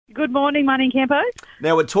Good morning, Marnie and Campo.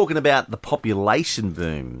 Now, we're talking about the population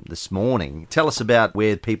boom this morning. Tell us about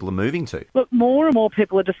where people are moving to. Look, more and more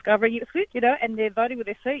people are discovering Ipswich, and they're voting with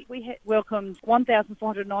their feet. We welcomed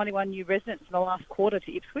 1,491 new residents in the last quarter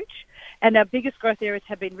to Ipswich, and our biggest growth areas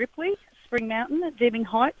have been Ripley, Spring Mountain, Deebing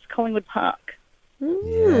Heights, Collingwood Park.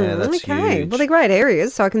 Yeah, that's okay. huge. Well, they're great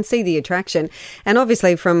areas, so I can see the attraction. And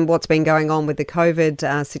obviously from what's been going on with the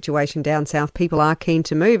COVID situation down south, people are keen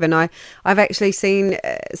to move. And I've actually seen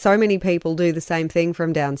so many people do the same thing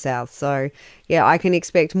from down south. So, yeah, I can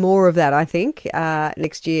expect more of that, I think,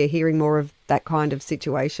 next year, hearing more of that kind of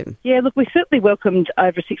situation. Yeah, look, we certainly welcomed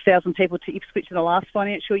over 6,000 people to Ipswich in the last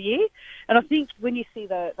financial year. And I think when you see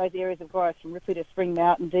those areas of growth from Ripley to Spring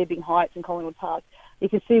Mountain, Deebing Heights and Collingwood Park, you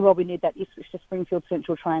can see why we need that Ipswich to Springfield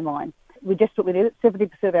Central train line. We desperately need it. 70%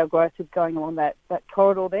 of our growth is going along that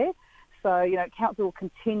corridor there. So, council will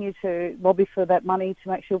continue to lobby for that money to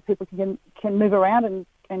make sure people can move around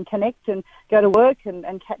and connect and go to work and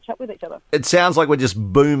catch up with each other. It sounds like we're just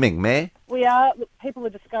booming, Mayor. We are. Look, people are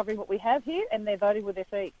discovering what we have here and they're voting with their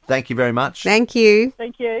feet. Thank you very much. Thank you.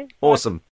 Thank you. Awesome.